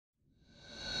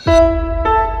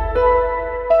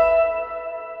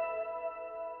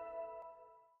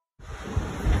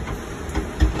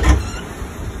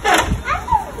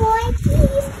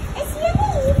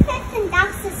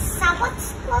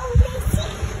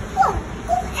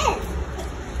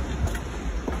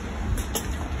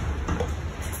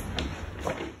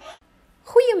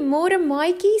Goeiemôre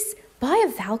maatjies, baie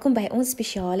welkom by ons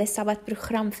spesiale Sabbat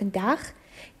program vandag.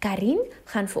 Karin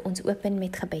gaan vir ons open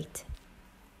met gebed.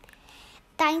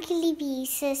 Dankie liewe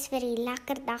Jesus vir die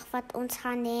lekker dag wat ons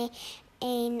gaan hê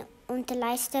en om te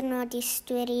luister na die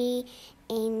storie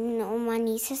en om aan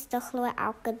Jesus te glo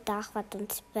elke dag wat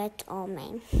ons bid.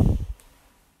 Amen.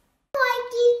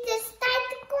 Maatjies, dis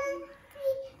tyd om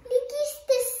liedjies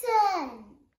te sing.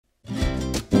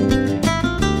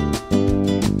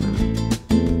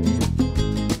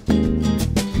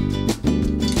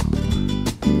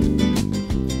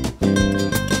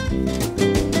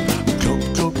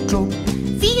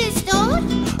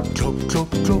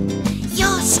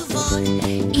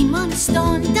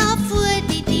 Staan daar voor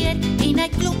die deur en hy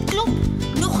klop, klop,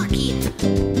 nog 'n keer.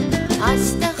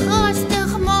 Hastig,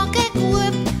 maak ek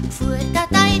oop, voordat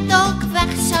hy dalk weg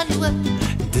sal loop.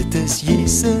 Dit is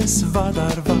Jesus wat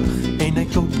daar wag, en hy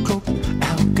klop, klop,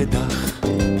 elke dag.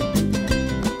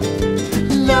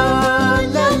 La,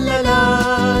 la, la, la,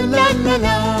 la, la,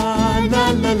 la, la,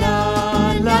 la, la,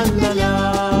 la, la, la.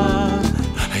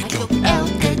 Hy klop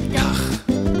elke dag.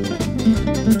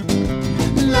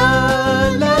 La,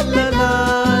 la, la, la,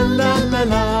 la, la,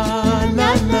 la,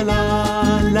 la, la,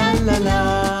 la, la, la.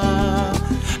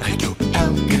 Hy klop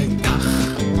elke dag.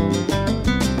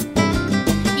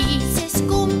 Jesus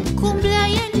kom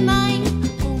bly in my,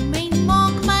 kom en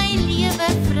maak my lewe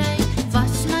vry.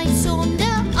 Was my sonde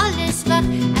alles weg,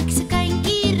 ek se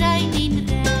kindjie rein en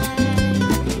rein.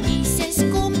 Jesus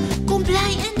kom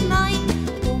bly in my,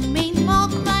 kom en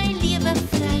maak my lewe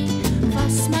vry.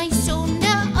 Was my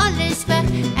sonde alles weg,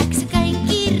 ek se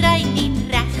kindjie rein en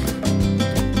reg.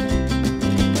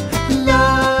 La,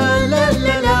 la,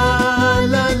 la, la,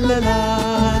 la, la, la,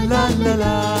 la, la,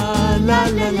 la, la,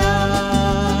 la, la.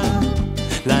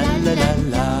 La, la, la,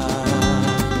 la.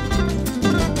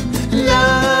 La,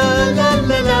 la,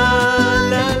 la, la,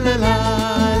 la, la, la,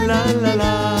 la, la,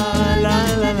 la, la,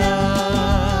 la, la.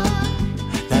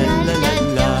 La, la, la,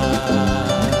 la.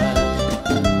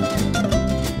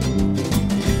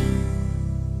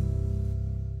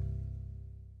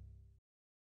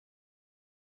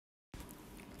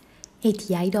 Het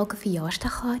jy dalk 'n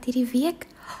verjaarsdag gehad hierdie week?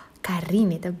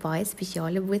 Karin het 'n baie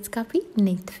spesiale boodskapie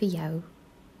net vir jou.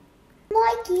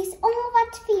 Maatjies, almal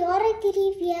wat verjaar het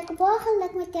hierdie week, baie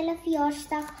geluk met julle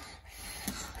verjaarsdag.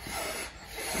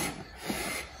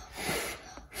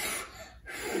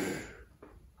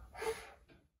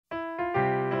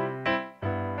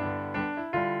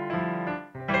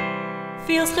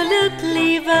 Veel geluk,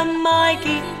 liewe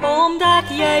maatjie, omdat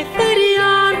jy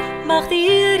verjaar. Mag die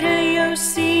Here jou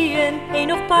seën en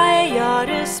nog baie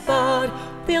jare spaar.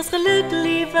 Veel geluk,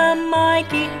 liewe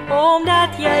maatjie,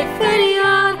 omdat jy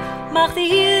verjaar. Mag die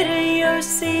Here jou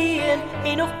seën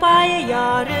en nog baie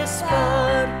jare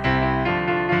spaar.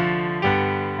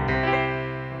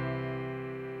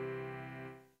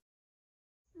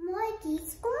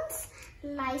 Maatjies, kom ons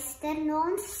luister na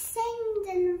ons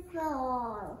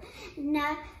sendingverhaal.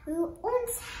 Nou, hoe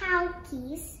ons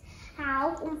helpkies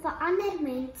help om vir ander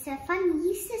mense van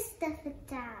Jesus te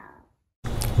vertel.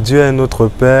 Dieu est notre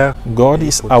Père. God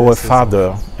is our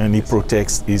Father and He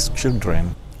protects His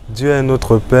children. Dieu est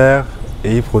notre Père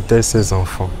et il protège ses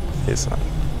enfants. C'est ça.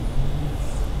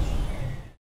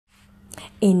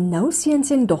 En nou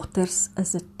seuns en dogters,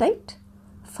 is dit tyd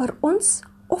vir ons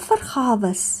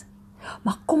offergawes.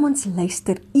 Maar kom ons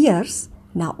luister eers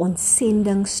na ons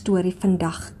sendingstorie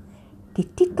vandag.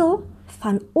 Die titel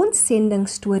van ons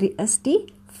sendingstorie is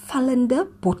die vallende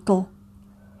bottel.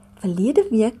 Verlede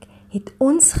week het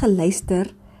ons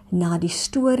geluister na die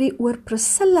storie oor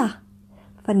Priscilla.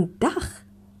 Vandag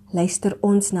luister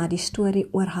ons na die storie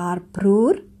oor haar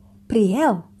broer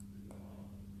Priel.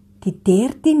 Die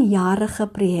 13-jarige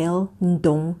Priel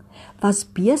Ndong was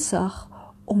besig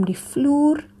om die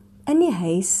vloer in die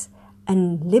huis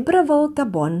in Libreville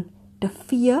Gabon te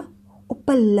vee op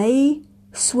 'n lei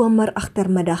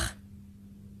someragtermiddag.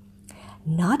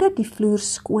 Nadat die vloer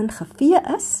skoon gevee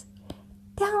is,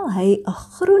 tel hy 'n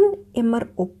groen emmer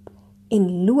op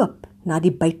en loop na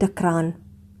die buitekraan.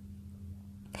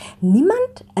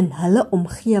 Niemand in hulle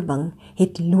omgewing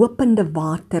het lopende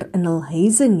water in hul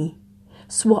huise nie,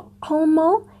 so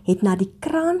almal het na die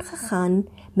kraan gegaan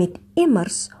met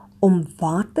emmers om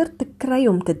water te kry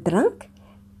om te drink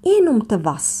en om te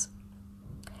was.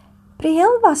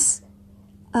 Priel was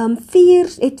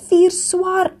het 4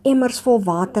 swaar emmers vol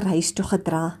water huis toe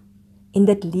gedra en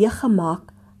dit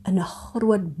leeggemaak in 'n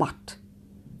groot bad.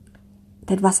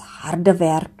 Dit was harde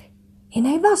werk en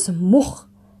hy was moeg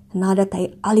nadat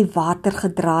hy al die water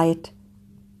gedra het.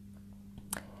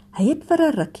 Hy het vir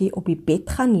 'n rukkie op die bed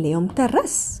gaan lê om te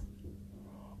rus.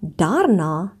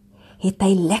 Daarna het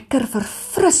hy lekker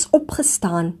verfris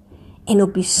opgestaan en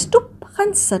op die stoep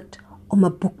gaan sit om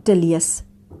 'n boek te lees.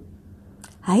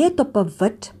 Hy het op 'n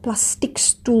wit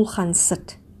plastiekstoel gaan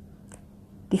sit,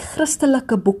 die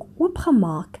Christelike boek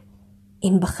oopgemaak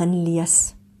en begin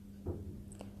lees.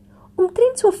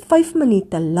 Omtrent so 5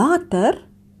 minute later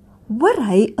hoor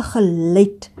hy 'n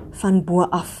geluid van bo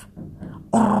af.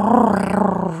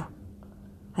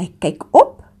 Hy kyk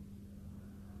op.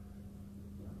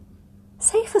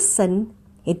 Sy gesin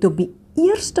het op die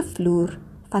eerste vloer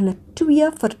van 'n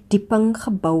 2-verdieping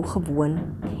gebou gewoon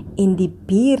en die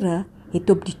bure het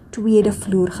op die tweede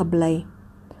vloer gebly.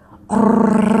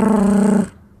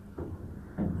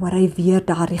 Hoor hy weer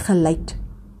daardie geluid.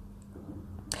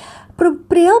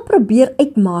 Probeer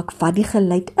uitmaak wat die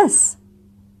geluid is.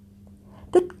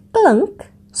 Dit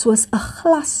klink soos 'n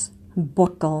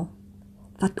glasbottel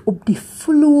wat op die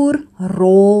vloer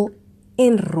rol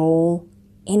en rol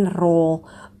en rol.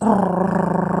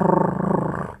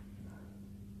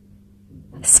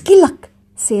 Skielik,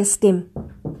 sê 'n stem,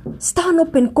 staan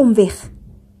op en kom weg.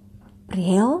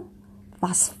 Briel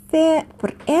was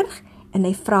vererg en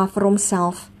hy vra vir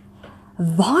homself,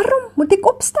 waarom moet ek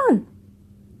opstaan?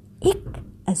 Ek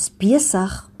is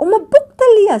besig om 'n boek te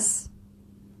lees.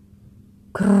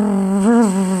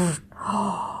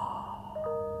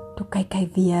 Toe kyk hy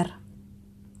weer.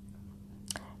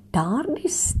 Daardie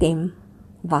stem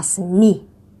was nie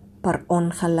per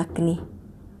ongeluk nie.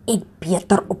 Ek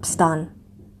beter opstaan.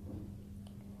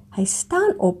 Hy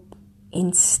staan op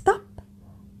en stap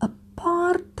 'n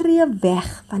paar tree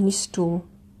weg van die stoel.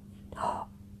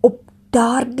 Op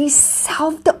daardie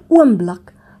selfde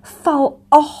oomblik val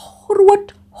 'n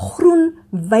groot groen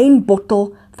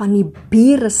wynbottel van die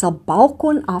bure se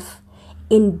balkon af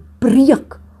en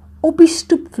breek op die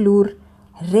stoepvloer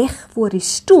reg voor die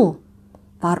stoel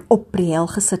waarop Briel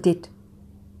gesit het.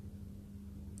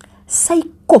 Sy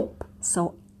kop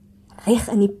sou reg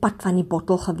in die pad van die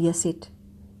bottel gewees het.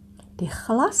 Die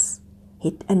glas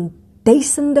het in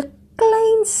duisende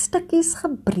klein stukkies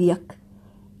gebreek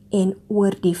en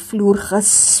oor die vloer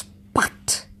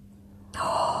gespat.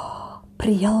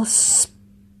 Briel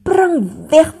spring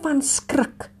weg van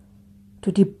skrik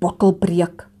toe die bottel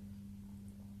breek.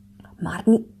 Maar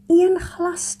nie een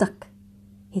glasstuk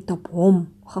het op hom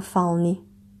geval nie.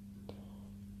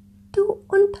 Toe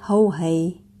onthou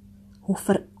hy hoe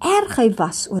vererg hy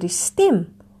was oor die stem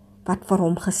wat vir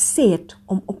hom gesê het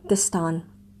om op te staan.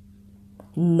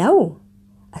 Nou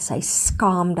is hy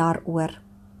skaam daaroor.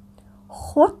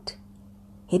 God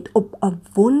het op 'n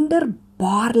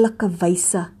wonderbaarlike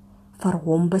wyse vir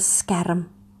hom beskerm.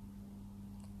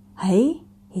 Hy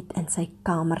het in sy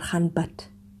kamer gaan bid.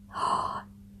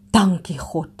 Dankie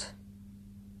God.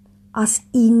 As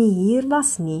U nie hier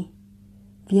was nie,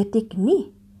 weet ek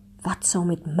nie wat sou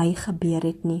met my gebeur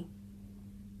het nie.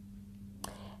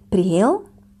 Briel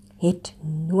het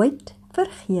nooit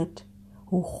vergeet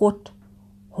hoe God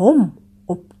hom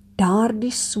op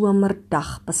daardie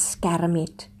somerdag beskerm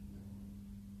het.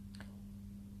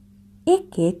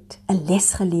 Ek het 'n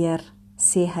les geleer,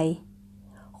 sê hy.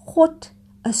 God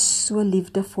is so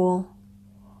liefdevol.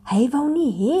 Hy wou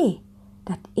nie hê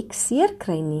dat ek seer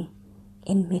kry nie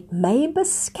en met my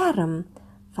beskerm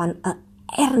van 'n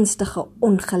ernstige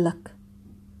ongeluk.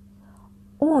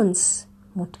 Ons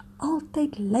moet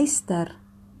altyd luister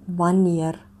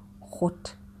wanneer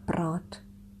God praat.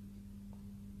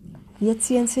 Weet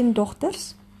seuns en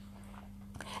dogters,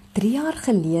 3 jaar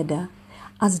gelede,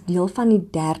 as deel van die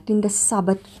 13de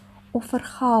Sabbat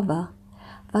offergawe,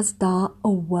 was daar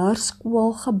 'n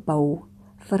hoërskool gebou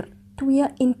vir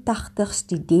 82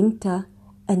 studente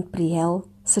in Briel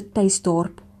se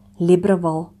tuisdorp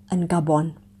Libreville in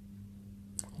Gabon.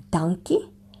 Dankie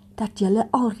dat julle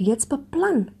alreeds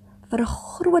beplan vir 'n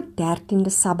groot 13de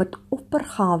Sabbat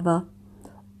offergawe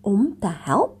om te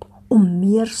help om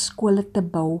meer skole te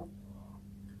bou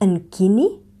in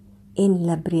Guinea en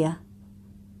Liberia.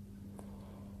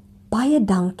 Baie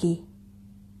dankie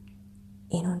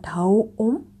en onthou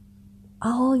om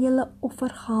al julle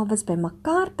offergawes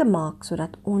bymekaar te maak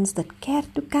sodat ons dit kerk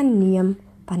toe kan neem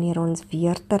wanneer ons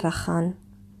weer teruggaan.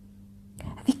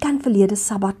 Wie kan verlede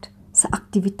Sabbat se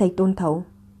aktiwiteit onthou?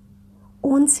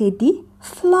 Ons het die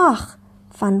vlag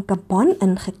van Gabon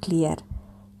ingekleer.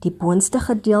 Die boonste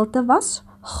gedeelte was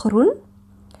groen,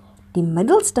 die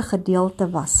middelste gedeelte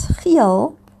was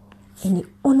geel en die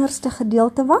onderste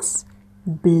gedeelte was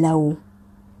blou.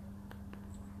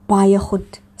 Baie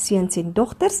goed, seuns en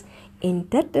dogters, en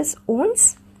dit is ons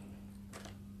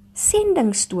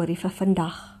sendingstorie vir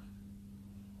vandag.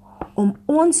 Om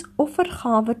ons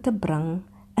offergawe te bring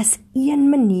is een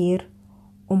manier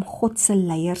om God se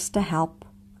leiers te help.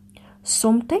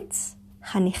 Somtyds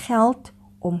gaan die geld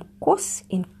om kos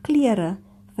en klere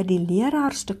vir die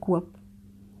leraars te koop.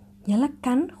 Julle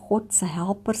kan God se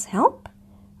helpers help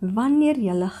wanneer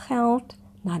julle geld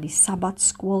na die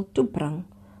Sabbatskool toe bring.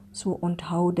 So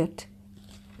onthou dit.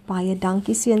 Baie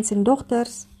dankie seuns en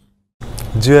dogters.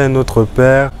 Dieu est notre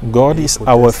Père, God is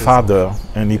our Father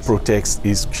and He protects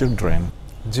His children.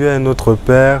 Dieu est notre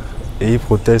Père et il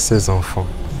protège ses enfants.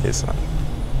 C'est ça.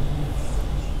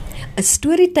 'n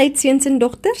Storietyd seuns en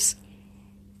dogters.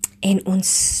 En ons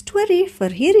storie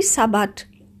vir hierdie Sabbat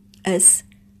is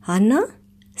Hanna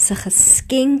se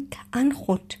geskenk aan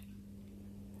God.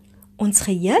 Ons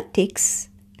geheerteks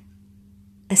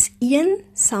is 1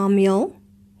 Samuel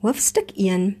hoofstuk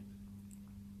 1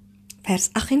 vers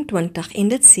 28 en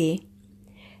dit sê: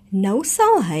 Nou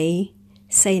sal hy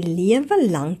sy lewe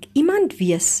lank iemand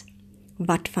wees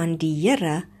wat van die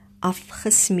Here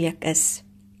afgesmeek is.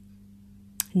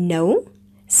 Nou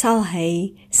sal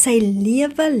hy sy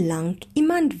lewe lank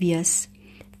iemand wees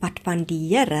wat van die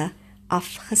Here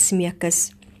afgesmeek is.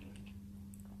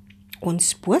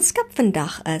 Ons boodskap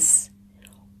vandag is: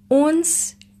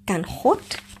 ons kan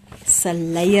God se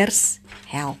leiers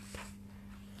help.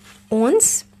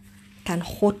 Ons kan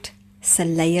God se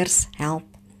leiers help.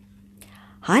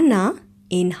 Hanna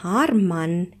en haar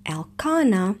man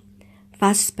Elkana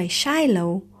was by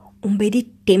Shiloh om by die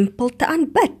tempel te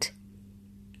aanbid.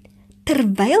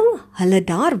 Terwyl hulle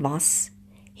daar was,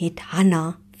 het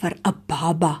Hanna vir 'n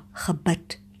baba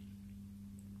gebid.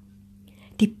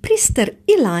 Die priester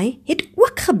Eli het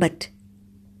ook gebid.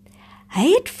 Hy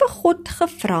het vir God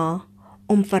gevra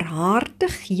om vir haar te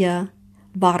gee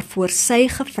waarvoor sy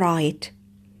gevra het,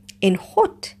 en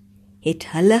God het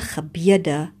hulle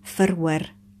gebede verhoor.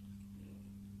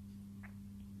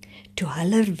 Toe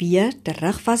hulle weer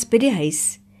terug was by die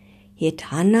huis, het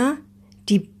Hanna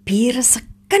die bure se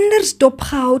kinders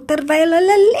dopgehou terwyl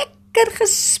hulle lekker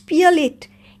gespeel het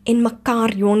en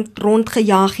mekaar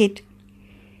rondgejaag het.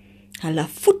 Hulle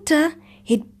voete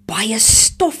het baie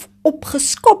stof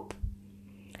opgeskop.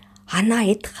 Hanna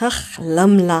het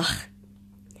geglimlag,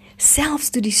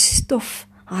 selfs toe die stof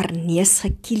haar neus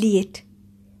gekielie het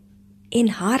en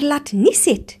haar laat nies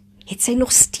het, het sy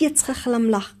nog steeds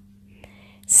geglimlag.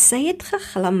 Sy het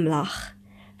geglimlag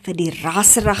vir die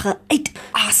raserige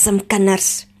uitasem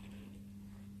kinders.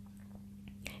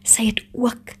 Sy het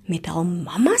ook met haar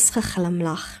mammas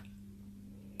geglimlag.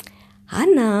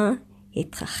 Hanna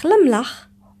het geglimlag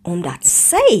omdat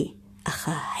sy 'n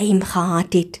geheim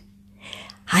gehad het.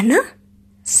 Hanna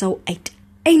sou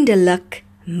uiteindelik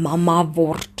mamma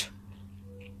word.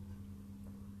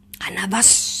 Hanna was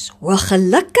so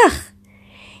gelukkig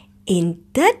en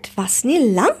dit was nie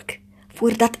lank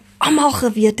voordat almal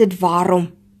geweet het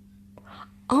waarom.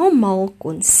 Almal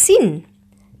kon sien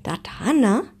dat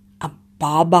Hanna 'n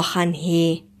baba gaan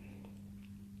hê.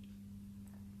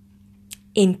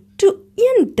 En toe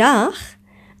eendag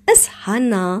is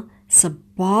Hanna se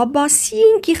baba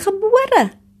seentjie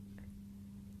gebore.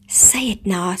 Sy het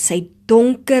na sy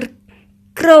donker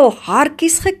krul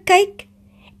haartjies gekyk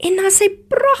en na sy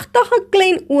pragtige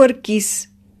klein oortjies.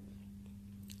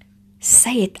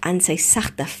 Sy het aan sy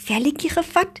sagte velletjie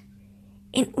gevat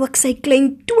en ook sy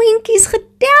klein toentjies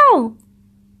getel.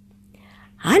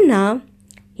 Hanna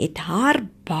het haar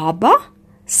baba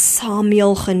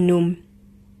Samuel genoem,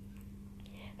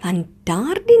 want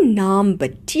daardie naam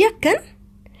beteken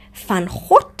van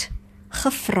God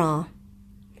gevra.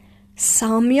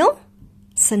 Samuel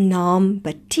se naam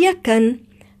beteken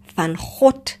van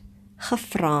God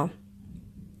gevra.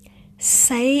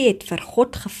 Sy het vir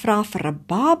God gevra vir 'n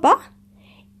baba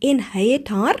en hy het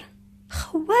haar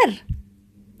gehoor.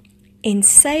 En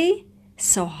sy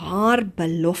sou haar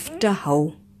belofte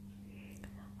hou.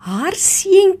 Haar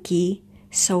seentjie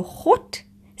sou God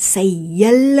sy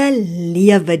hele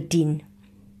lewe dien.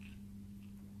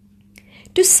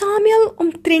 Toe Samuel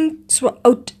omtrent so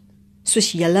oud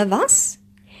soos julle was,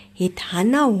 het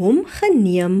Hanna hom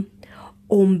geneem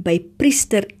om by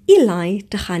priester Eli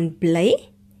te gaan bly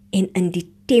en in die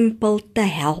tempel te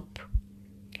help.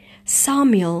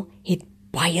 Samuel het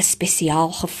baie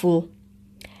spesiaal gevoel.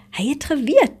 Hy het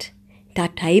geweet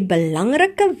dat hy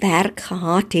belangrike werk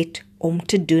gehad het om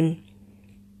te doen.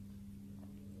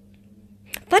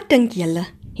 Wat dink julle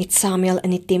het Samuel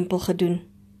in die tempel gedoen?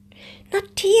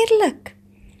 Natuurlik,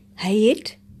 hy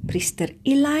het priester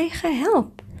Eli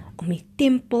gehelp om die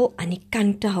tempel aan die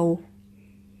kant te hou.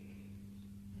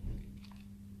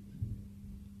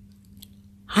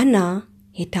 Hanna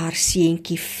het haar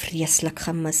seentjie vreeslik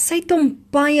gemis. Sy het hom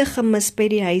baie gemis by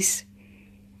die huis.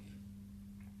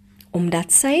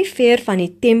 Omdat sy ver van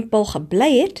die tempel gebly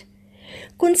het,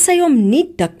 kon sy hom nie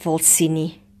dikwels sien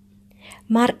nie.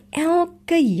 Maar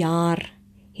elke jaar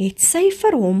het sy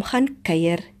vir hom gaan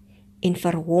kuier en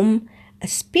vir hom 'n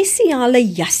spesiale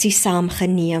jassie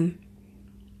saamgeneem.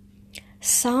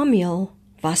 Samuel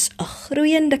was 'n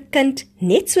groeiende kind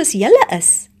net soos julle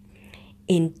is,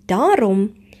 en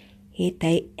daarom het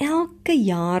hy elke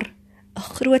jaar 'n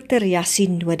groter jassie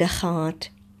nodig gehad.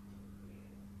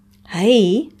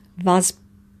 Hy was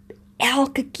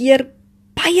elke keer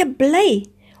baie bly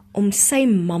om sy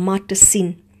mamma te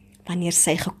sien wanneer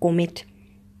sy gekom het.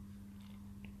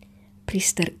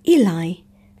 Priester Eli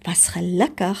was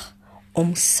gelukkig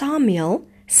om Samuel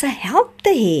se help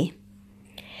te hê.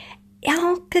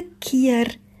 Elke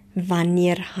keer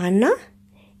wanneer Hanna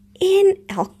en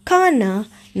Elkana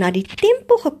na die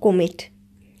tempel gekom het,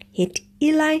 het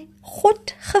Eli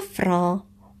God gevra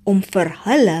om vir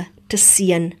hulle te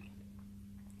seën.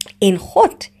 En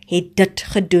God het dit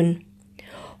gedoen.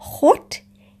 God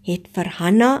het vir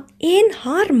Hanna en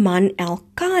haar man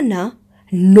Elkana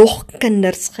nog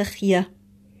kinders gegee.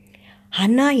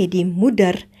 Hanna het die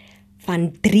moeder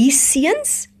van 3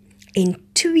 seuns en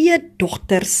 2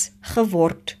 dogters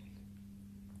geword.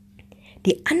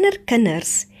 Die ander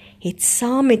kinders het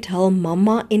saam met hul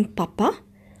mamma en pappa,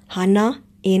 Hanna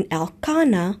en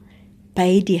Elkana,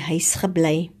 by die huis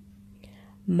gebly.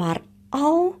 Maar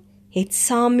al het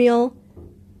Samuel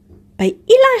by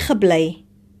Eli gebly,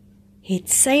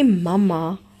 het sy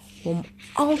mamma hom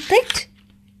altyd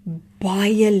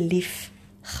baie lief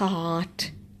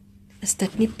gehad. Is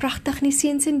dit nie pragtig nie,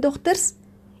 seuns en dogters?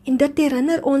 En dit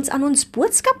herinner ons aan ons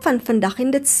boodskap van vandag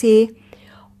en dit sê,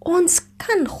 ons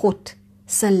kan God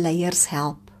se leiers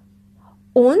help.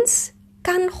 Ons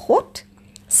kan God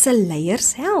se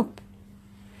leiers help.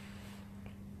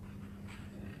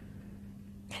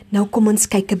 Nou kom ons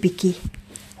kyk 'n bietjie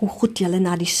hoe goed julle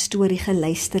na die storie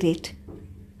geluister het.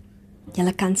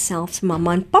 Julle kan selfs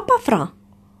mamma en pappa vra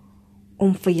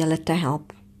om vir julle te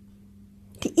help.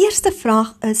 Die eerste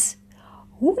vraag is,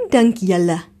 hoe dink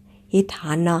julle het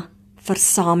Hanna vir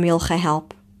Samuel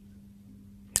gehelp?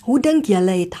 Hoe dink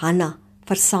julle het Hanna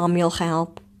vir Samuel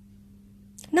gehelp?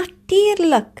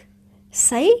 Natuurlik,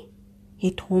 sy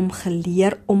het hom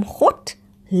geleer om God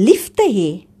lief te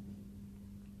hê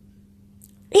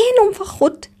en om vir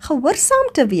God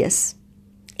gehoorsaam te wees.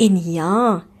 En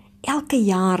ja, elke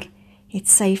jaar het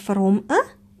sy vir hom 'n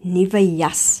nuwe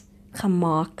jas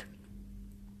gemaak.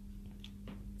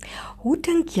 Hoe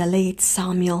dink julle het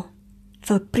Samuel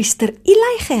vir priester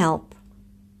Eli gehelp?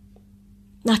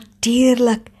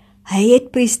 Natuurlik, hy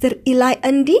het priester Eli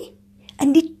in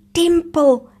die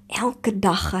tempel elke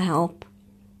dag gehelp.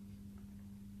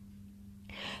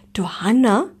 Toe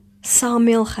Hanna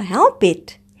Samuel gehelp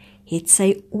het, het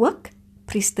sy ook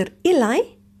priester Eli,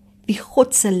 wie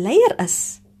God se leier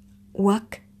is,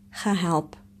 ook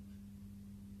gehelp.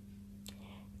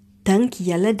 Dink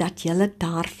julle dat julle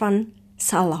daarvan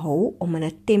sal hou om in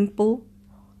 'n tempel,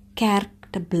 kerk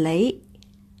te bly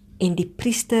en die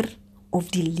priester of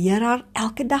die leraar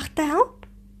elke dag te help?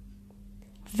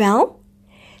 Wel,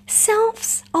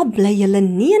 selfs al bly julle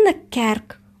nie in 'n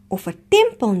kerk of 'n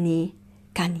tempel nie,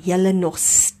 kan julle nog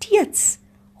steeds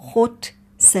God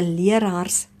se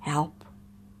leraars help.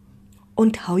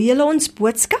 Onthou julle ons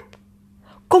boodskap?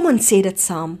 Kom ons sê dit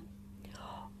saam.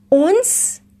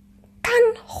 Ons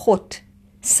kan God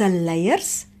se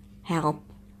leiers help.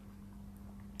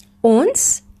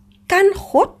 Ons kan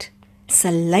God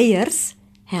se leiers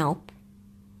help.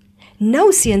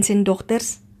 Nou, seuns en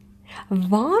dogters,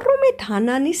 waarom het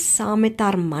Hanna nie saam met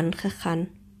haar man gegaan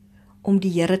om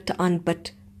die Here te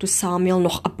aanbid toe Samuel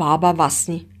nog 'n baba was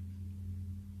nie?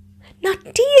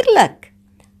 Natuurlik,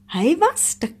 hy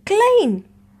was te klein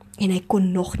en hy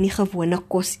kon nog nie gewone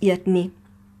kos eet nie.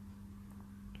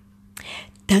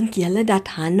 Dink julle dat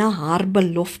Hanna haar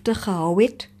belofte gehou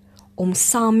het om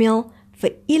Samuel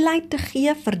vir Eli te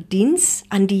gee vir diens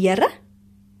aan die Here?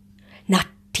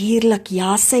 Natuurlik,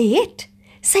 ja, sy het.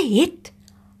 Sy het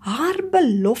haar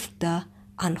belofte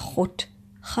aan God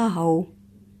gehou.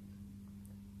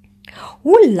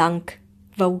 Hoe lank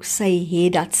wou sy hê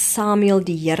dat Samuel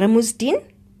die Here moes dien?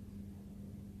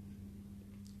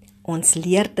 Ons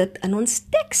leer dit in ons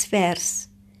teksvers.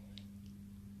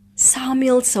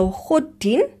 Samuel sou God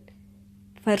dien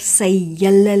vir sy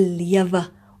hele lewe.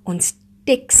 Ons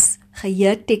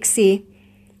geheerteks sê,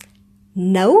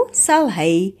 nou sal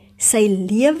hy sy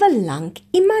lewe lank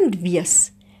iemand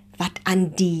wees wat aan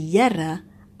die Here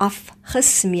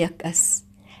afgesmeek is.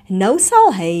 Nou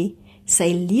sal hy sy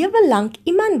lewe lank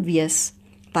iemand wees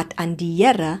wat aan die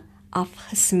Here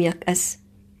afgesmeek is.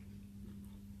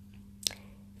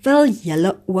 Wil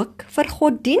julle ook vir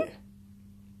God dien?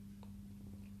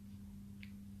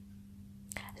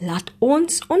 Laat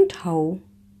ons onthou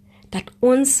dat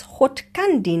ons God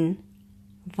kan dien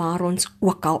waar ons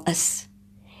ook al is.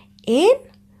 En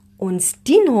ons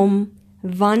dien hom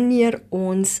wanneer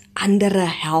ons andere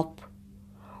help.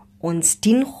 Ons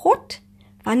dien God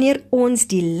wanneer ons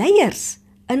die leiers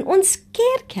in ons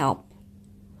kerk help.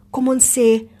 Kom ons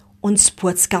sê ons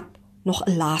boodskap nog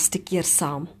 'n laaste keer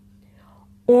saam.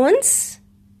 Ons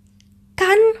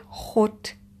kan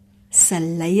God se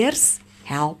leiers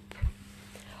help.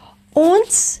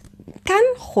 Ons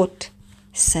kan God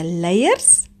se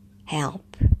leiers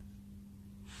help.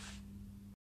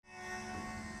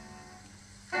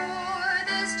 For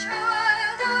this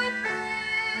child I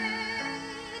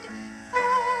prayed,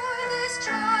 for this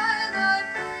child I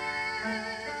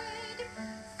prayed,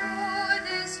 for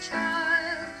this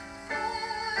child,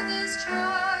 for this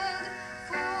child,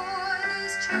 for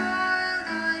this child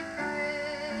I prayed.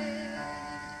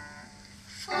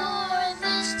 For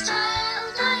this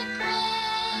child I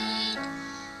prayed,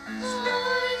 for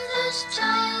this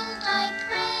child I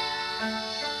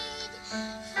prayed,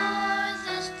 for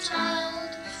this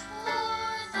child, for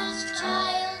this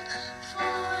child,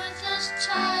 for this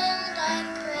child I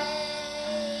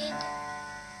prayed.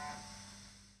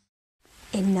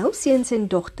 En nou, seuns en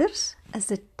dogters, is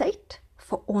dit tyd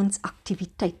vir ons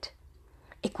aktiwiteit.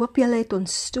 Ek hoop julle het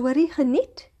ons storie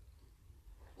geniet.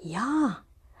 Ja,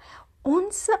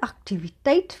 ons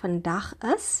aktiwiteit vandag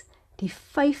is die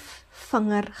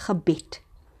 5-vinger gebed.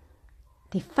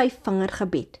 Die 5-vinger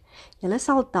gebed. Julle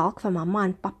sal dalk vir mamma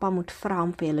en pappa moet vra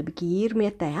om vir julle 'n bietjie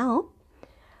hiermee te help.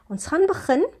 Ons gaan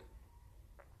begin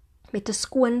met 'n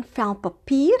skoon vel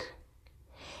papier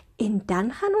en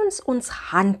dan gaan ons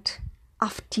hand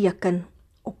afteken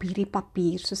op hierdie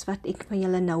papier, soos wat ek vir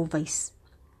julle nou wys.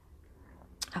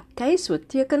 Ok, so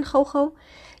teken gou-gou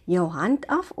jou hand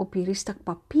af op hierdie stuk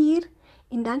papier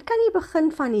en dan kan jy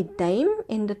begin van die duim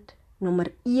en dit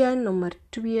nommer 1, nommer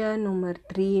 2, nommer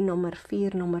 3, nommer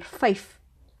 4, nommer 5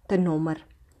 te nommer.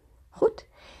 Goed,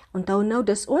 onthou nou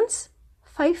dis ons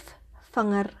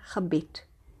 5-vinger gebed.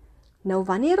 Nou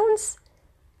wanneer ons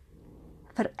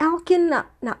vir elkeen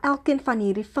na elkeen van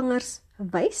hierdie vingers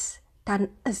wys, dan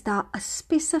is daar 'n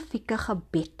spesifieke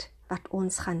gebed wat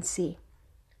ons gaan sê.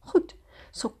 Goed,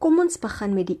 so kom ons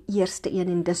begin met die eerste een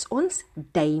en dis ons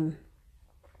duim.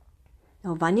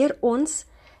 Nou wanneer ons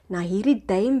na hierdie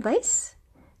duim wys,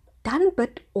 dan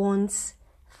bid ons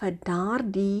vir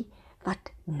daardie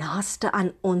wat naaste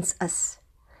aan ons is.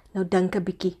 Nou dink 'n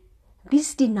bietjie,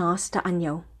 wie's die naaste aan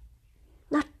jou?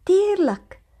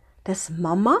 Natuurlik, dis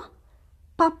mamma,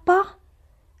 pappa,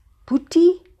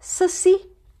 boetie, sussie,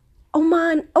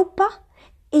 ouma en oupa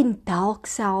en dalk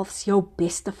selfs jou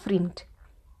beste vriend.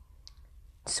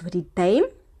 So die duim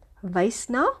wys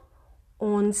na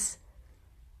ons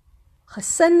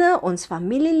gesinne, ons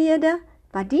familielede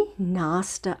wat die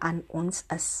naaste aan ons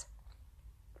is.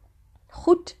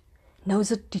 Goed, nou is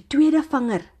dit die tweede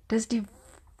vinger, dis die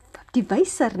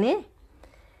wyser, né?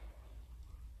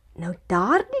 Nou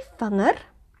daardie vinger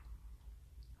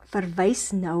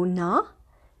verwys nou na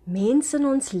mense in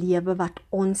ons lewe wat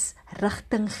ons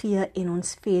rigting gee en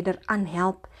ons verder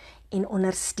aanhelp en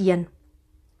ondersteun.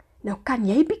 Nou kan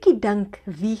jy bietjie dink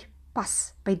wie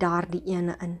pas by daardie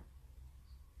ene in.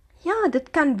 Ja, dit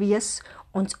kan wees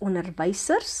ons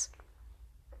onderwysers,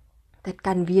 dit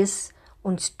kan wees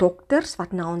ons dokters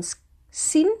wat na ons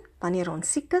sien wanneer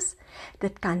ons siek is,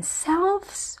 dit kan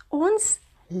selfs ons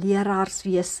leraars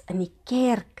wees in die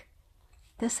kerk.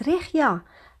 Dis reg, ja,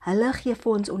 hulle gee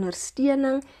vir ons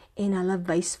ondersteuning en hulle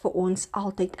wys vir ons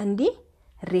altyd in die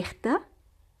regte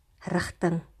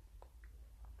rigting.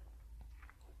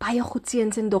 Baie goed,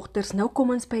 seuns en dogters, nou kom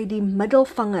ons by die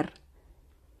middelvinger.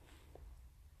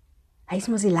 Hy is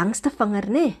mos die langste vinger,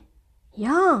 né?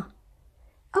 Ja,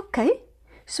 ok,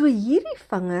 so hierdie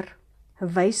vinger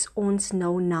wys ons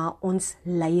nou na ons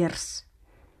leiers.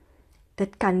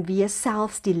 Dit kan wees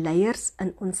selfs die leiers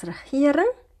in ons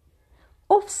regering,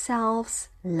 of selfs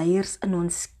leiers in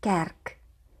ons kerk.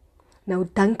 Nou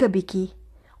dink 'n bietjie,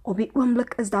 op die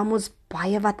oomblik is daar mos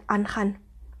baie wat aangaan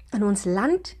in ons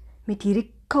land met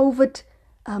hierdie COVID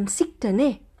siekte,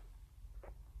 né?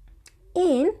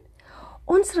 En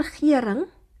ons regering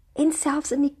en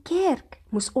selfs in die kerk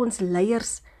moes ons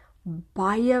leiers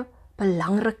baie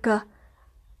belangrike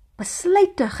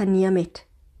besluite geneem het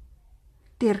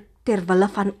ter wille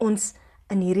van ons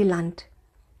in hierdie land.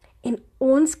 En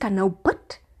ons kan nou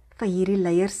bid vir hierdie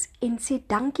leiers en sê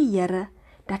dankie Here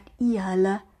dat U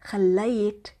hulle gelei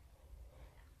het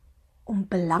om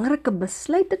belangrike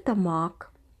besluite te maak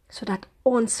sodat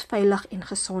ons veilig en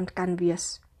gesond kan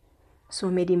wees. So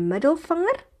met die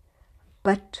middelvinger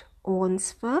bid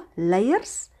ons vir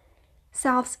leiers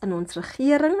selfs in ons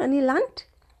regering in die land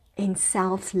en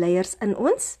selfs leiers in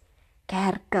ons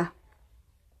kerke.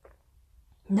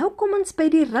 Nou kom ons by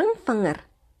die ringvinger.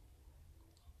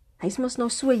 Hy is mos nou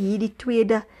so hier die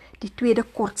tweede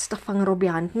kortste vinger op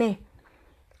die hand, né?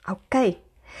 OK.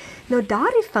 Nou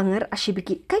daardie vinger, as jy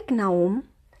bietjie kyk na hom,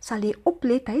 sal jy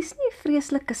oplet, hy is nie 'n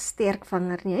vreeslike sterk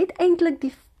vinger nie. Hy het eintlik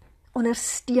die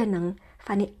ondersteuning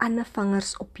van die ander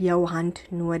vingers op jou hand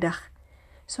nodig.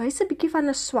 So hy is 'n bietjie van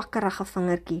 'n swakkerige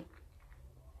vingertjie.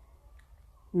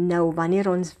 Nou, wanneer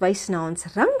ons wys na ons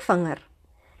ringvinger,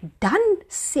 dan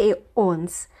sê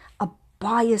ons 'n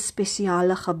baie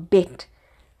spesiale gebed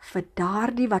vir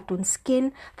daardie wat ons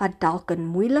ken, wat dalk in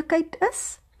moeilikheid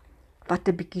is, wat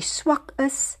 'n bietjie swak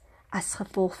is as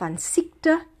gevolg van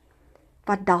siekte,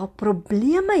 wat dalk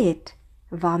probleme het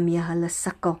waarmee hulle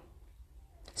sukkel.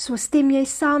 So stem jy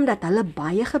saam dat hulle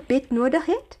baie gebed nodig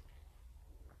het?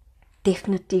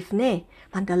 Definitief nee,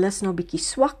 want hulle is nou bietjie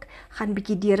swak, gaan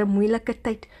bietjie deur 'n moeilike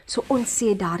tyd, so ons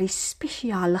sê daardie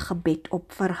spesiale gebed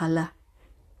op vir hulle.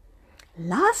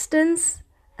 Laastens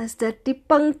is dit die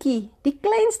pinkie, die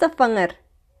kleinste vinger.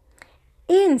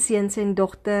 En seuns en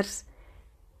dogters,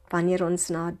 wanneer ons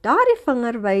na daardie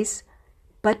vinger wys,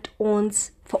 bid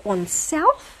ons vir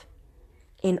onsself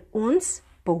en ons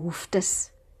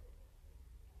behoeftes.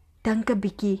 Dink 'n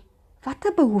bietjie,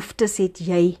 watter behoeftes het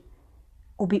jy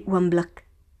op die oomblik?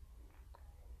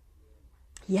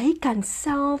 Jy kan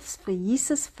selfs vir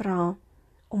Jesus vra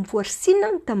om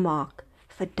voorsiening te maak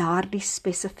vir daardie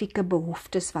spesifieke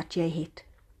behoeftes wat jy het.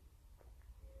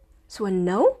 So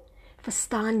nou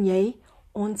verstaan jy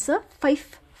ons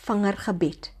 5-vinger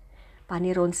gebed.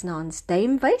 Wanneer ons na ons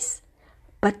duim wys,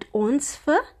 bid ons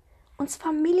vir ons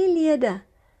familielede,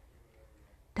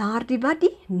 daardie wat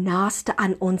die naaste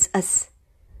aan ons is.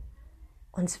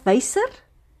 Ons wyser,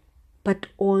 bid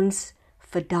ons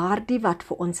vir daardie wat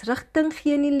vir ons rigting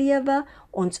gee in die lewe,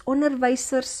 ons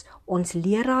onderwysers, ons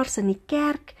leraars in die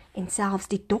kerk en selfs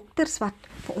die dokters wat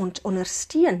vir ons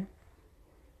ondersteun.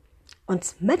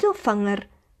 Ons middelvinger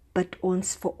bid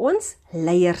ons vir ons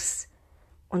leiers,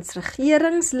 ons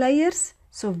regeringsleiers,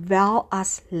 sowel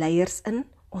as leiers in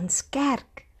ons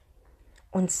kerk.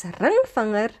 Ons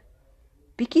ringvinger,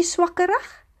 bietjie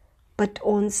swakkerig, bid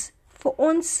ons vir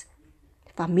ons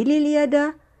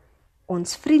familielede,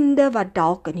 ons vriende wat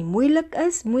dalk in die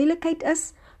moeilikheid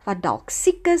is, wat dalk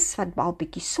siek is, wat dalk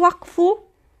bietjie swak voel,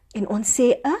 en ons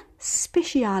sê 'n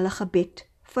spesiale gebed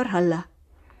vir hulle.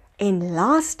 En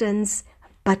laastens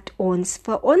bid ons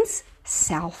vir ons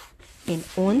self en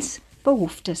ons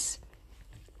behoeftes.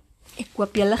 Ek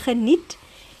hoop julle geniet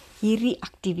hierdie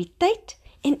aktiwiteit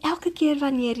en elke keer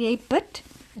wanneer jy bid,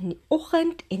 in die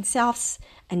oggend en selfs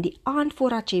in die aand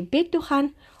voordat jy bed toe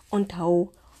gaan,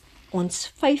 onthou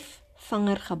ons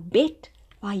 5-vinger gebed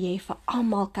waar jy vir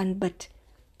almal kan bid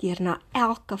deur na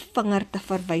elke vinger te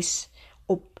verwys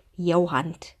op jou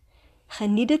hand.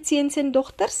 Geniet dit seuns en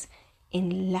dogters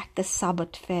en lekker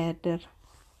Sabbat verder.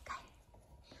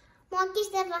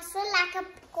 Maatjies, dit was so lekker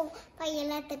om by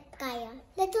julle te kuier.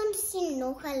 Laat ons sien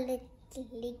nog 'n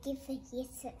liedjie vir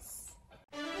Jesus.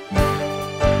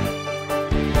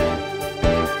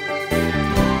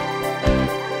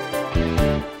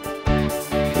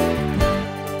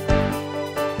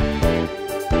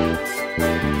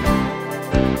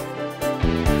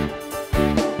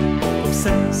 Kom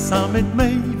sing saam met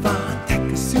my, want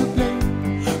ek is so bly.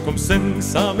 Kom sing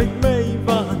saam met my,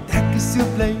 want ek is so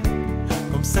bly.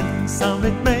 Kom sing saam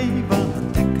met my,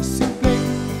 want ek is so bly.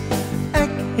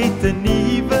 Ek het 'n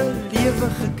nuwe lewe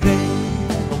gekry.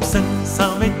 Kom sing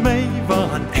saam met my,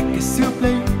 want ek is so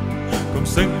bly. Kom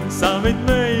sing saam met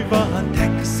my, want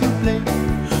ek is so bly.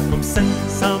 Kom sing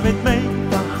saam met my,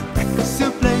 want ek is so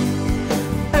bly.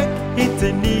 Ek het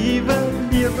 'n nuwe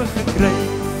lewe gekry.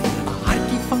 'n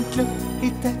Hartjie van klip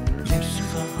het ek eers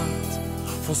gehad,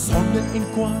 vol sonde en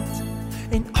kwaad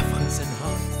en afguns in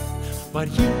hart. Maar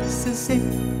Jesus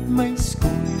het my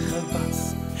skoon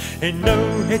gewas, en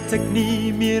nou het ek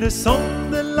nie meer 'n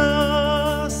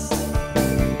sondelas.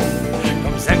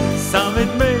 Kom sing saam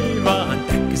met my, want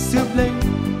ek is so bly.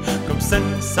 Kom sing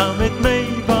saam met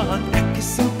my, want ek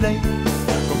is so bly.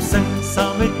 Kom sing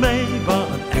saam met my,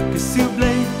 want ek is so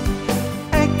bly.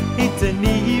 Ek het 'n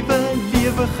nuwe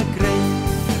lewe gekry.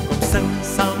 Kom sing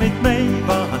saam met my,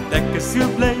 want ek is so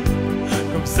bly.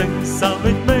 Kom sing saam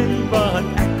met my,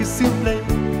 want ek is so bly.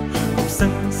 Kom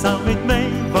sing saam met my,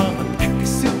 want ek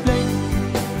is so bly.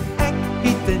 Ek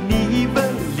het 'n nuwe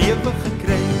lewe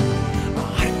gekry. 'n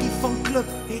Hartjie van klip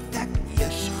het ek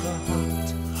eers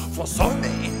gehad, vol sonde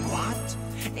en kwaad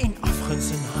en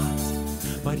afguns in hart.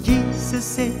 Maar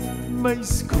Jesus het my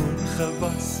skoon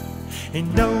gewas, en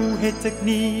nou het ek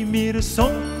nie meer 'n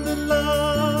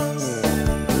sondelas.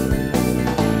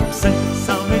 Kom sing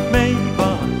saam met my,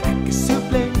 want ek is so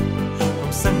bly.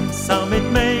 Kom sing saam met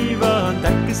my, want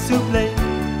ek is so bly.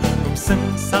 Kom sing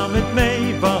saam met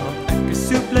my, want ek is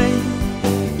so bly.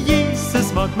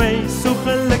 Jesus maak my so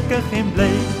gelukkig en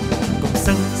bly. Kom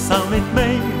sing saam met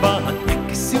my, want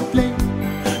ek is so bly.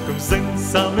 Kom sing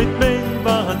saam met my,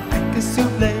 want ek is so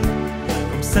bly.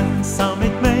 Kom sing saam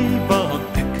met my,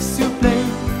 want ek is so bly.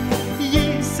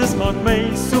 Jesus maak my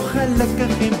so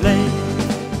gelukkig en bly.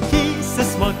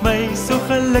 Jesus maak my so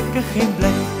gelukkig en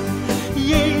bly.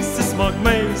 Jesus maak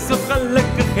my so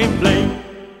gelukkig en bly.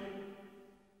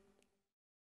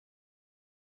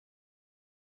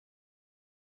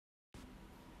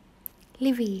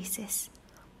 Liewe Jesus,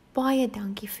 baie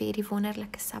dankie vir hierdie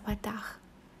wonderlike Sabbatdag.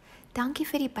 Dankie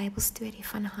vir die Bybelstorie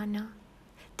van Hanna.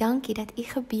 Dankie dat U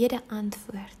gebede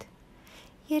antwoord.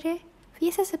 Here,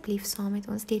 wees asseblief saam met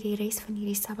ons deur die res van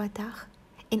hierdie Sabbatdag.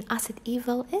 En as dit U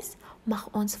wil is, mag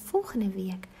ons volgende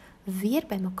week weer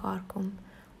bymekaar kom,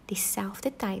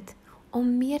 dieselfde tyd,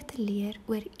 om meer te leer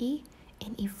oor U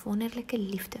en U wonderlike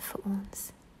liefde vir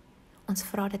ons. Ons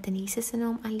vra dit in Jesus se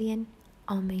naam alleen.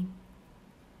 Amen.